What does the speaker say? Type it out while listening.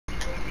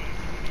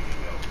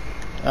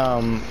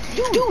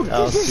Dude,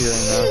 I'll see you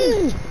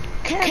right now.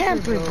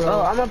 Camper, bro.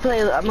 Oh, I'm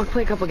gonna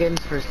play a couple games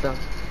first though.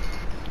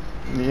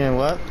 Yeah,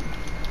 what?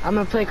 I'm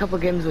gonna play a couple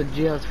games with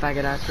Gio's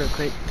faggot ass real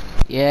quick.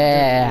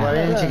 Yeah. Why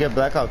didn't you get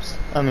Black Ops?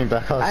 I mean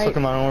Black Ops,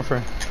 fucking Modern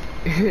Warfare.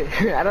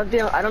 I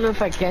don't know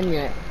if I can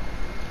yet.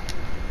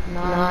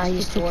 Nah,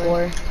 he's too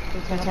poor.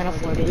 I can't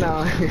afford it.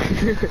 No.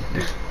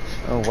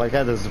 Oh, white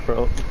guy that's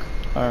broke.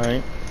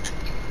 Alright.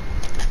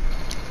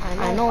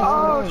 I know.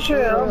 Oh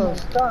shit, I'm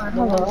almost done.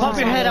 Hold on. Pop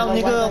your head out,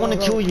 nigga, I wanna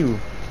kill you.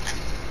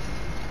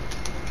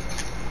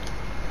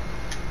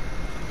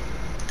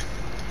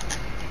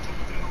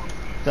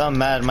 I'm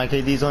mad, my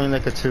KD's only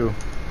like a 2.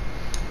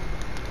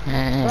 But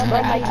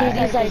my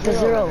KD's like a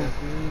 0.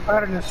 I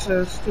got an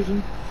assist, did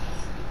you?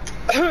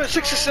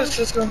 6 assists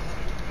this one.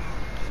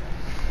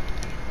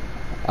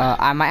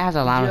 I might have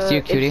to line with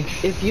you, cutie.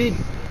 If you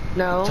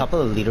no. Top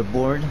of the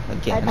leaderboard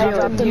again.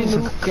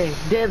 Okay,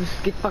 Dibs,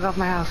 get the fuck off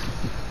my house.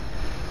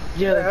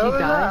 Yo, if you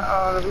die.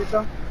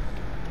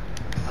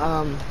 I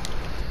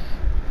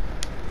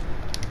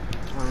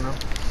don't know.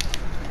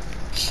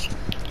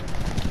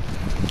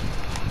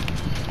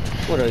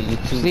 What are you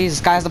two? Please,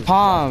 sky's the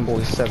palm. Oh,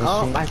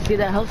 I see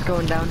that health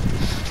going down.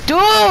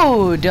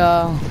 Dude!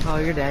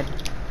 Oh, you're dead.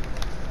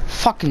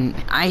 Fucking,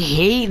 I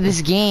hate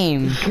this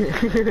game.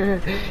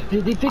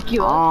 Did he pick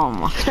you up? Oh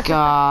my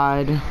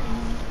god.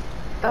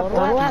 Stop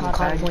have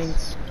card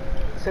points.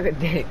 Suck a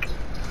dick.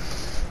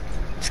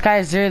 This guy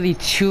is literally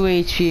 2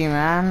 HP,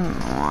 man.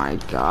 Oh my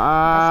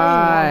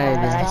god.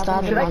 I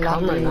stopped Should I on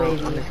come right now?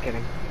 Lady. I'm just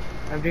kidding.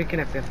 I'm drinking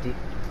at 50.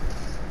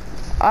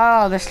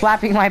 Oh, they're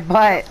slapping my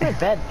butt. Not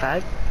bad,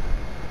 fag.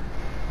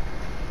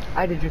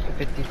 I did drink at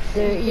 50.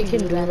 There, you can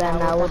do that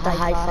now with the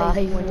high five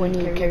when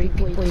you carry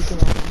people. You can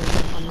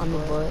on the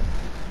butt.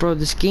 Bro,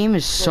 this game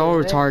is so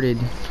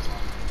retarded.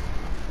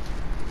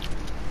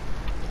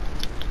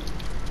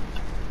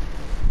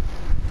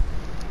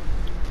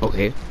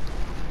 Okay.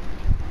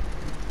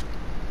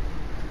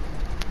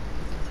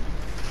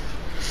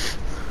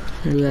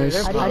 How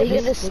do you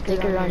get the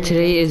sticker on?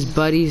 Today is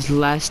Buddy's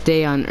last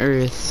day on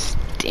Earth.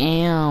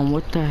 Damn,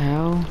 what the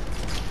hell?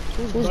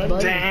 Who's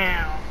Buddy?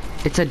 Damn.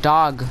 It's a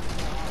dog.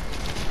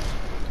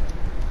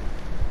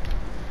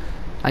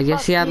 I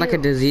guess he had like a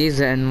disease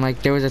and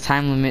like there was a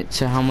time limit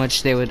to how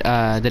much they would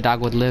the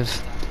dog would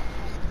live.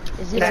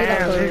 Is it like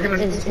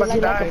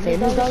a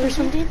famous dog or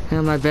something?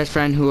 And my best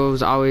friend who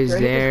was always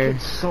there.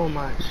 So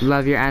much.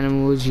 Love your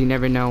animals, you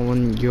never know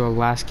when you'll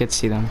last get to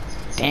see them.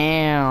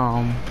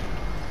 Damn.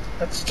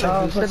 That's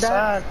tough, that's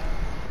sad.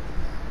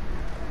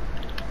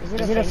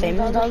 Is it a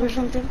famous dog or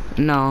something?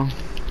 No.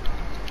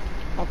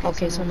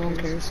 Okay, so no one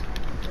cares.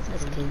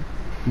 That's clean.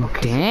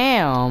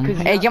 Damn.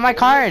 Hey, get my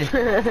card.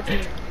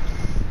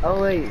 Oh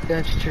wait,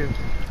 that's true.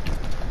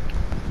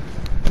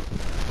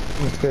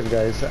 It's good,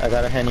 guys. I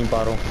got a Henny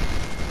bottle.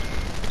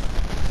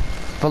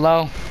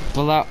 Below.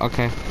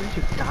 Okay. Where did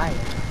you die?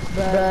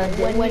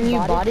 But when you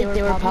bought it,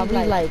 they were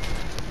probably like,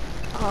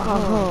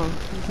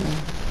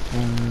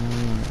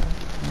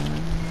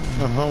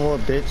 What,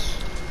 bitch?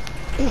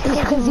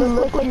 because you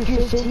look like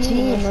you're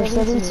 15 or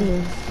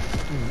 17.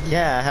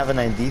 Yeah, I have an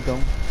ID though.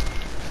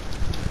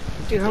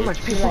 Dude, how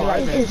much people are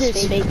Like, there? is it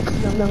fake,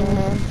 young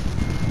man?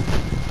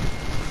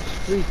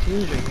 3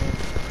 teams right here.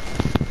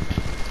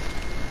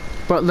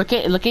 Bro, look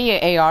at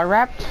your AR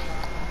wrap.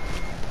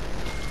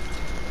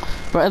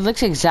 Bro, it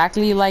looks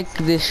exactly like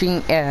the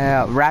string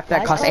wrap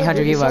that costs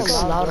 800 V-Bucks.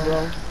 So loud,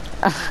 bro.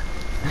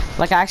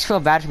 Like, I actually feel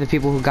bad for the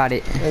people who got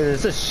it. Hey,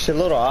 there's a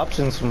shitload of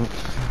options for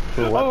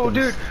weapons. Oh,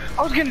 dude,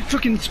 I was getting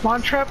fucking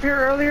spawn trap here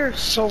earlier.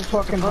 So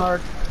fucking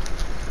hard.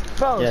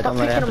 Bro, Yeah, stop don't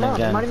let it picking them happen up.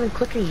 again. I'm not even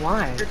clicking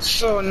Y. It's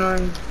so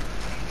annoying.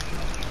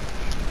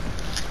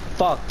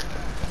 Fuck.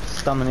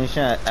 It's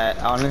domination. I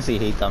honestly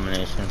hate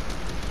domination.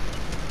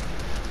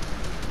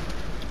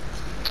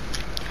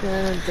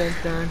 Dun, dun,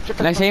 dun. Shut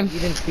the Next fuck game. up. You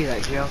didn't see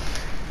that, Joe.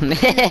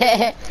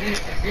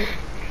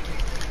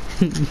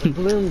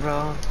 Bloom,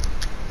 bro.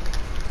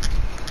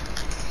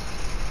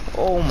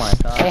 Oh my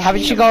god. Hey, how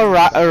about you go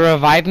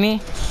revive me?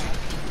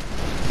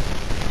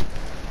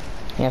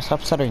 Yeah,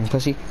 stop stuttering,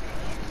 pussy.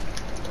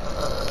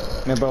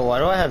 Man, bro, why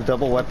do I have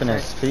double weapon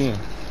SP?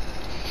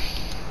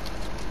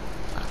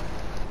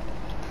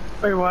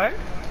 Wait, what?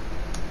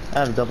 I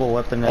have double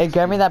weapon Hey, SP.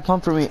 grab me that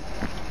pump for me.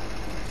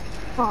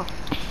 Huh.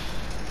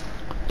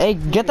 Hey,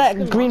 get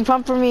that green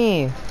pump for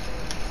me.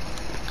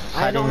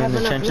 Hiding in the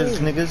enough trenches,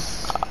 room.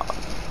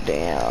 niggas.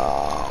 Damn.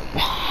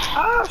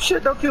 Ah,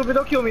 shit, don't kill me,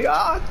 don't kill me.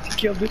 Ah, you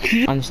killed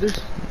me. I'm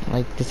just,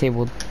 like,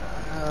 disabled.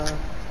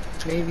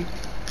 Maybe.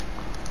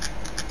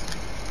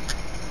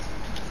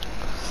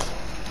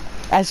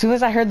 As soon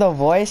as I heard the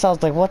voice, I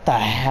was like, what the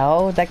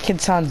hell? That kid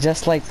sounds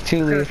just like I'm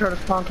gonna Thule. try to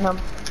spawn cam.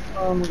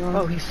 Oh my god.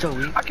 Oh, he's so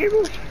weak. I can't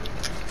move.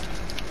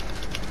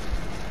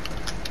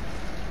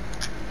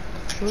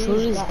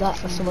 Truly's got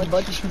some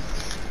butt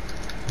cheeks.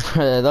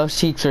 Those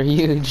cheeks are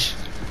huge.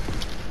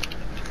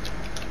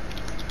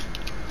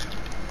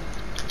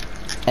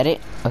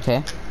 Edit? Okay.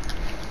 I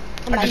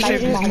just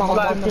saved Imagine his his mom life.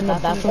 walked in the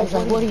bathroom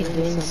like, what are you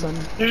doing, son?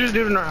 You're just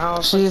doing in our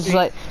house. She's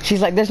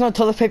like, there's no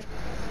toilet paper.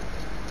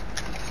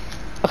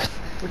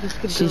 Where'd this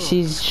kid go?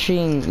 She's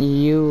treating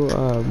you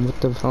with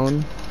the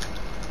phone.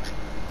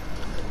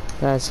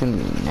 That's gonna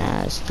be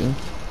nasty.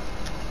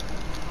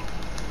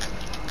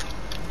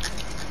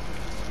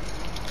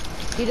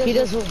 He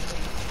does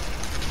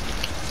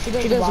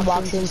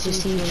walk in to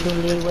see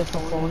Julie with the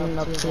phone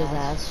up to his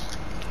ass.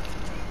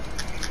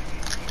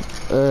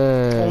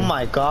 Oh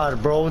my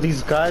god, bro,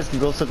 these guys can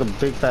go suck a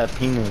big fat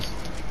penis.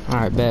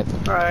 Alright, bet.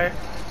 Alright.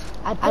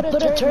 I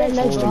put a turret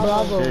next to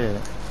Bravo.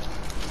 Shit.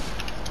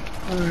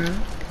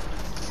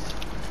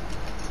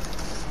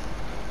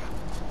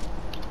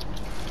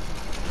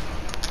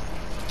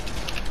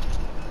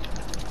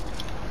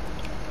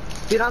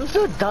 Dude, I'm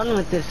so done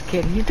with this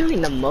kid. He's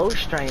doing the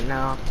most right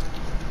now.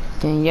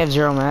 Dang, you have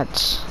 0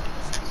 mats.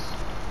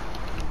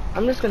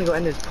 I'm just gonna go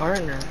end his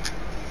partner.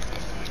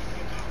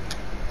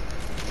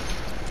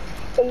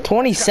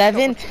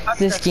 27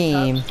 this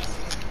game.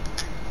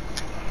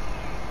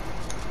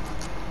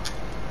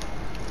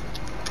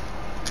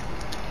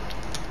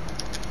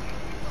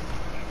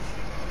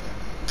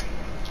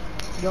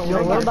 Yo,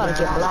 we're about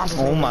to get blasted.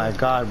 Oh my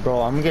god,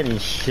 bro, I'm getting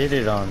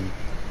shitted on.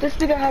 This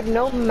nigga had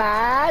no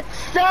mats.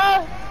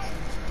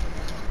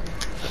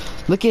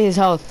 Look at his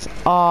health.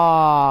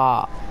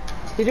 Ah.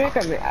 Did you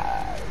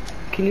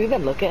can you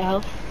even look at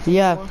health?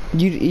 Yeah,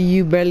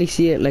 you barely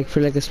see it like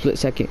for like a split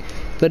second,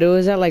 but it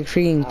was at like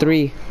freaking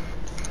 3.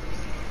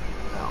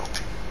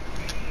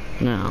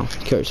 No,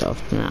 kill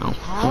yourself. No.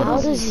 How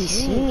does he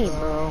see me,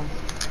 bro?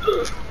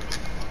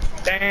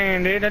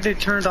 Damn, dude, that dude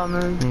turned on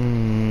them.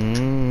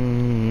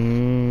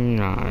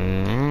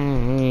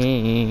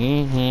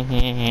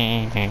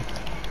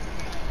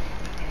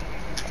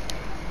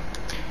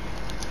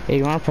 Hey,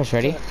 you wanna press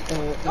ready?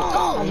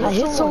 I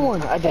hit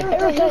someone. I did.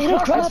 Eric, I hit a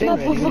cross map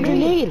with a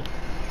grenade.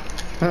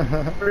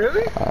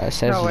 Really? It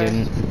says No you way.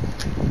 didn't.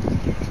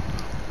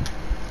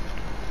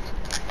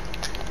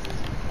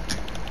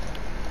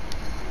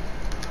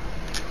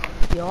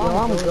 Yo,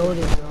 I'm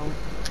goated, bro.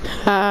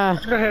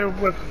 Go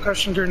ahead with a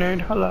concussion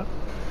grenade. Hold up.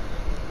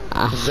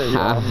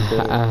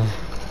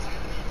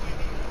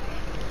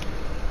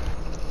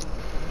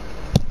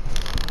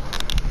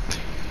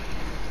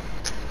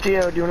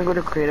 Theo, do you wanna go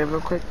to creative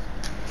real quick?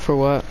 For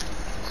what?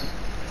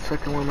 So I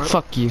can warm up?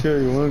 Fuck you. Yeah,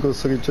 you wanna go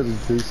suck each other's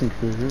face and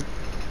creative?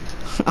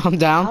 I'm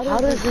down. How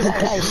does this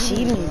guy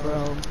see me,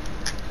 bro?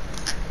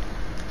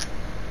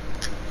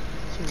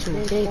 Two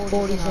big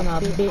 40s and a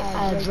big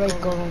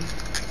Draco.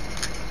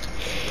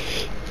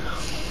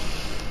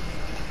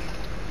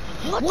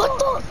 What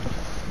the?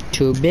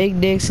 2 big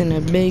dicks and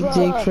a big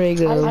dick I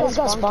Frago. just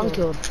got spawn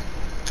killed.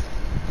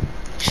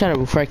 Shut up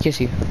before I kiss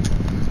you.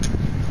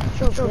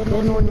 Sure,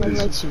 no one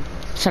likes you.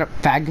 Shut up,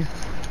 fag.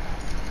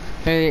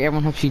 Hey,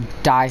 everyone hopes you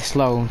die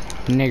slow,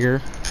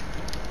 nigger.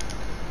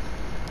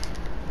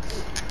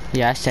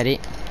 Yeah, I said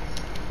it.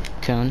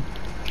 Coon.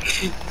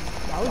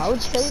 Why would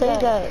you say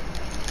that?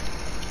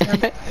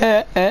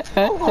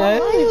 Why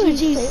would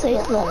you say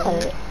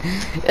that?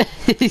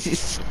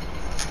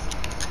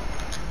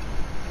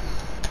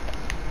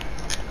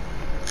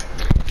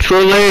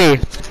 Truly.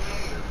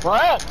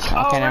 What? Okay,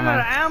 Oh, I'm never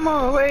out of mind.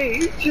 ammo.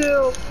 Wait,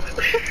 chill.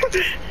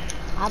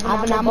 I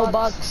have an ammo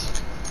box.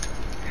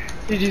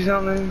 GG's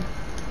on me.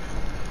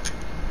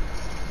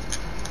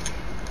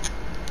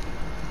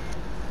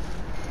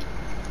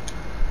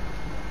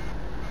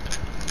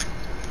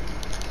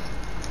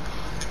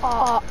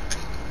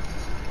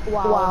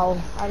 Wow.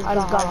 I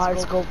just got hard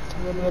scoped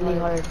really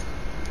hard.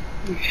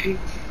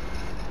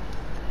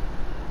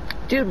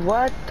 Dude,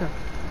 what the?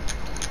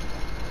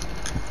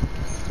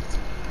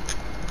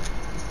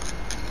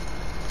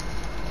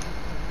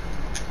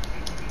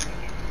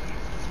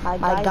 My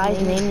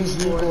guy's name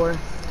is Igor.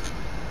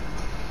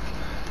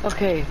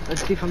 Okay,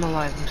 let's see if I'm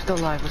alive. I'm still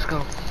alive. Let's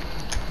go.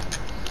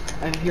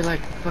 I hear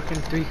like fucking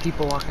 3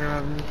 people walking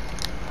around me.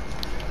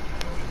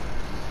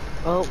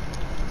 Oh.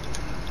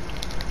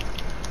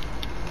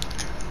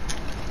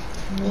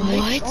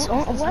 What?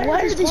 Why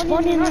are they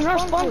spawning in our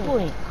spawn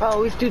point?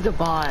 Oh, this dude's a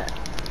bot.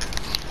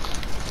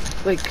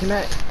 Wait, can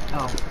I?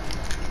 Oh.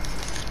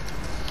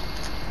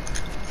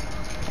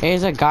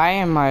 There's a guy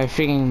in my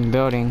freaking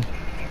building.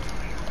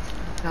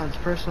 No, it's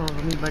personal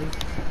for me, buddy.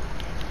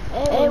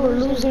 Hey, we're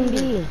losing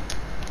B.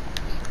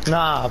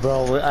 Nah,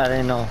 bro, I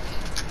didn't know.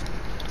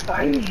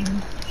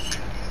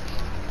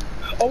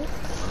 Oh.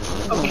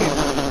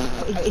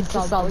 Okay. It's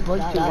just all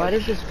bugged Dude, why out.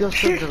 does this feel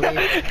so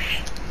delayed?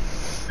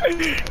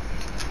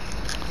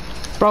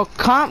 Bro,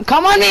 come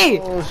on me!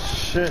 Oh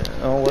shit.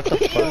 Oh, what the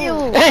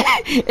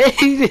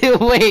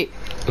fuck? Wait.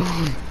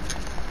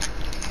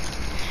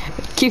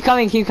 Keep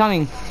coming, keep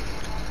coming.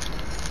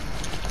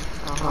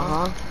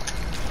 Uh-huh.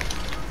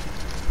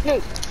 Okay,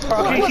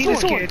 see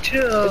this kid. Did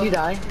Chill. you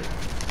die?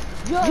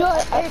 Oh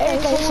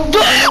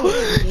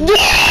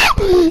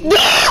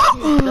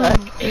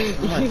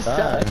my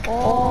god.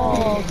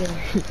 Oh,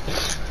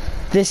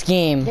 This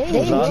game.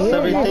 they lost did.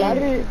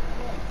 everything.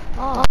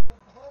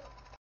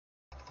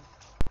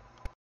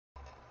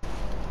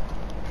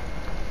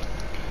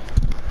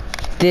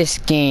 This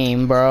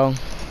game, bro.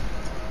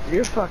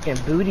 You're fucking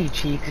booty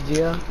cheeks,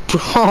 Gio.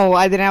 Bro,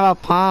 I didn't have a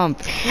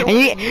pump.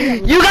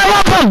 And you got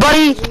one pump,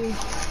 buddy!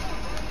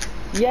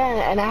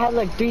 Yeah, and I had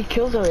like 3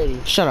 kills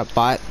already. Shut up,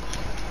 bot.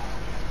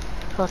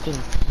 Fucking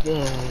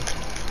yeah.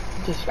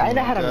 I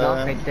had a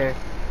knock right there.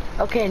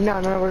 Okay,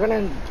 no, we're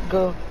gonna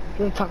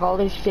talk all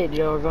this shit,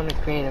 Joe. We're going to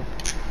creative.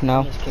 No.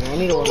 I'm just kidding. I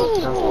need to warm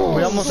up now.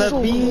 We almost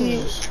have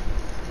B.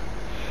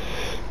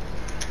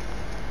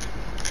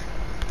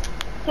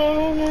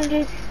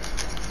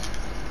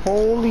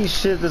 Holy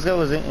shit, this guy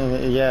was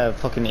yeah,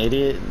 fucking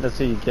idiot. That's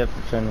what you get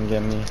for trying to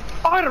get me.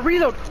 Oh, I had to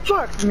reload.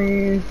 Fuck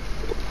me.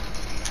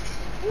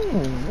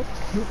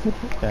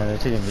 Yeah, they're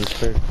taking me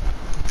quick.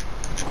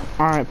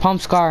 Alright,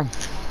 pump Scar.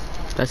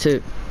 That's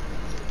it.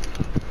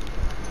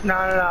 No.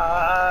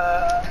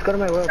 Let's go to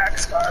my world. Jack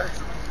Scar.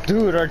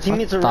 Dude, our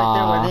teammates are right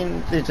there. Why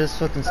didn't they just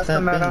fucking That's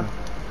step the meta.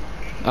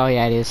 in? Oh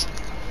yeah, it is.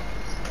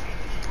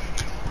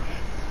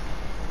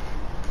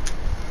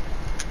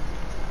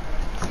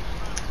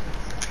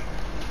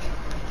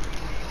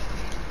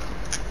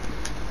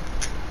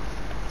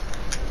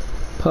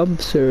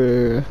 Pubs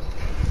are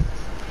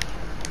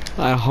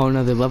at a whole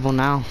nother level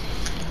now.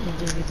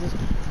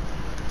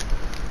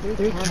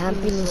 They're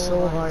camping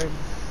so hard.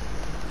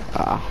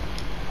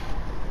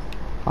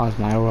 Oh, it's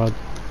my world.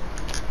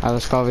 Alright,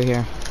 let's go over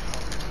here.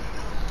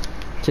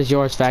 This is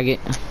yours, faggot.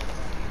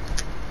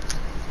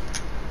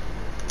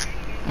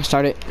 I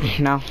start it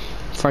now.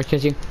 Before I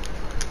kiss you.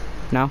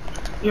 No.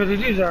 Yo, these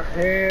dudes are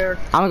hair.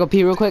 I'm gonna go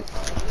pee real quick.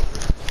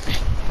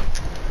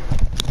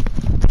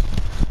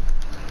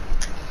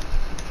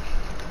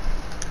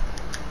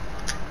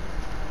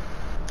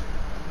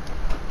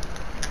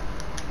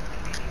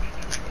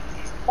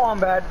 Oh, I'm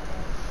bad.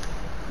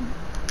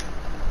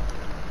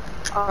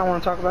 I don't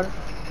want to talk about it.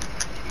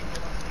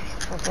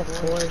 Of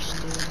course,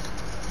 dude.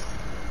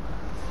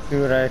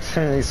 Dude, I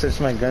accidentally switched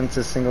my gun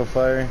to single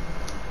fire.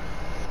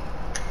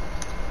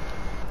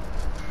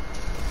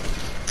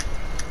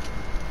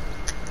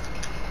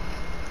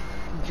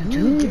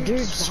 Dude,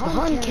 they're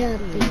spawn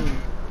camping.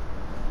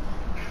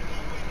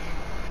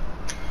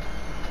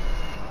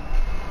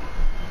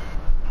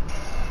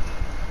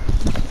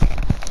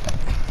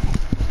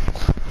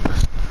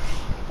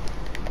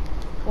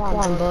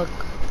 One book.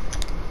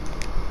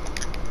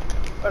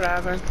 What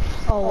happened?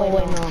 Oh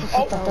wait, no.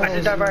 Oh, I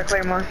did that by a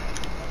claymore.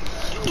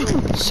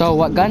 So,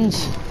 what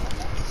guns?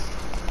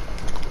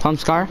 Pump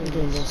Scar? I'm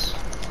doing this.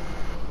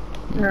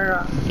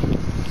 No.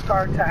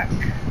 Scar attack.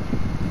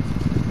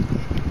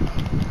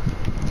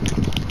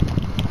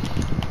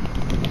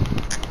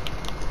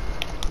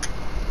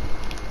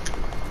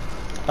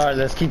 Alright,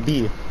 let's keep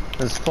B.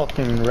 Let's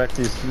fucking wreck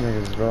these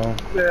niggas, bro.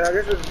 Yeah, I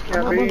guess it's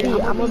I'm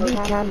gonna be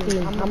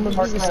camping. I'm gonna be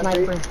the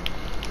sniper.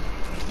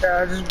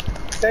 Yeah, just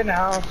stay in the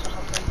house or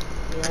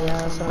something.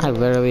 Yeah, so I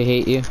literally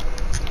hate you.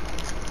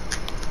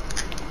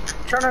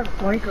 Trying to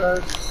flank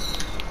us.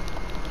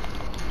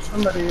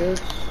 Somebody is.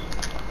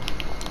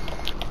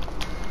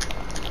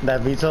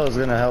 That VTOL is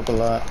gonna help a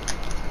lot.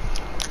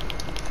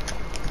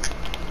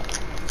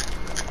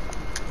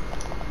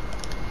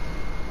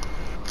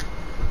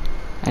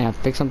 I have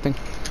to pick something.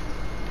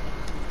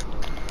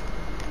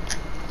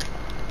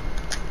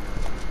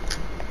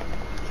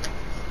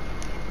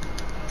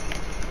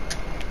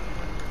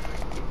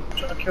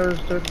 Trying to kill this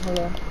dude. Hold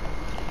on.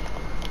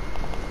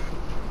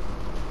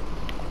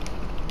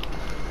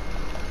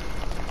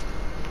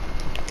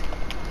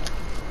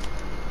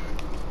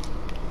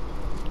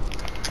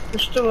 They're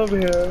still over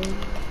here.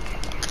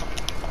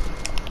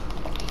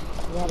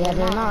 yeah,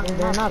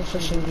 they're not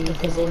pushing me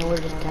because they know we're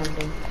just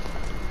camping.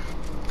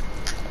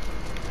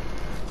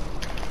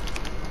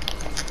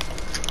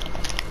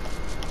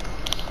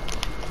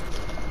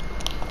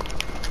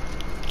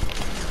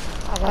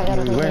 I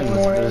gotta We play win.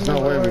 more There's in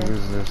no way we the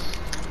lose this.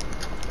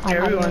 I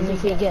Yeah, we mean, won.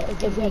 if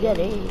we get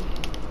A.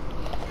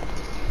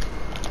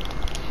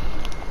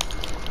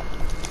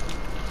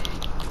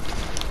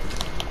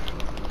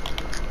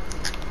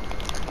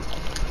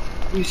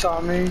 You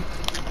saw me.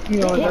 You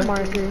know Hit that.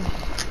 marker.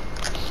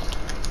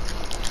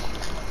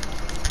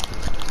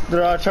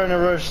 They're all trying to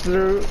rush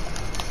through.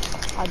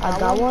 I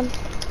got one.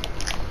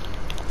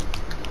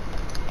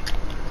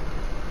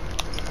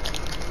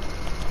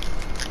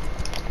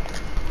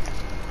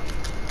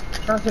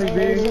 Trying to take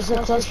Hey, B. this is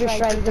a cluster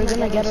strike. They're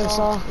gonna get us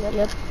all.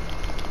 Yep.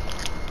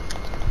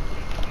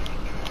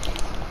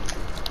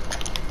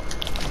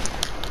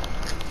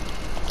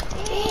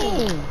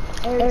 Dang.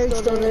 Eric's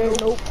still there.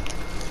 Nope.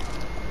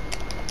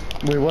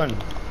 We won.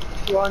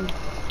 One.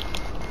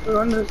 We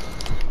won this.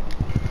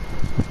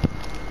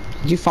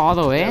 Did you fall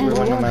the way? Yeah, we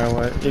won no matter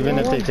what. Even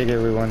if they take it,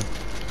 we won.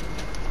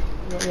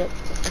 Yep.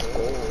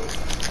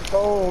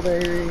 Oh,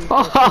 baby.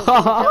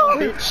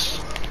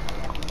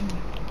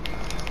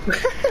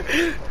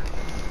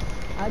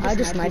 I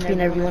just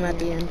sniping everyone at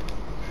the end.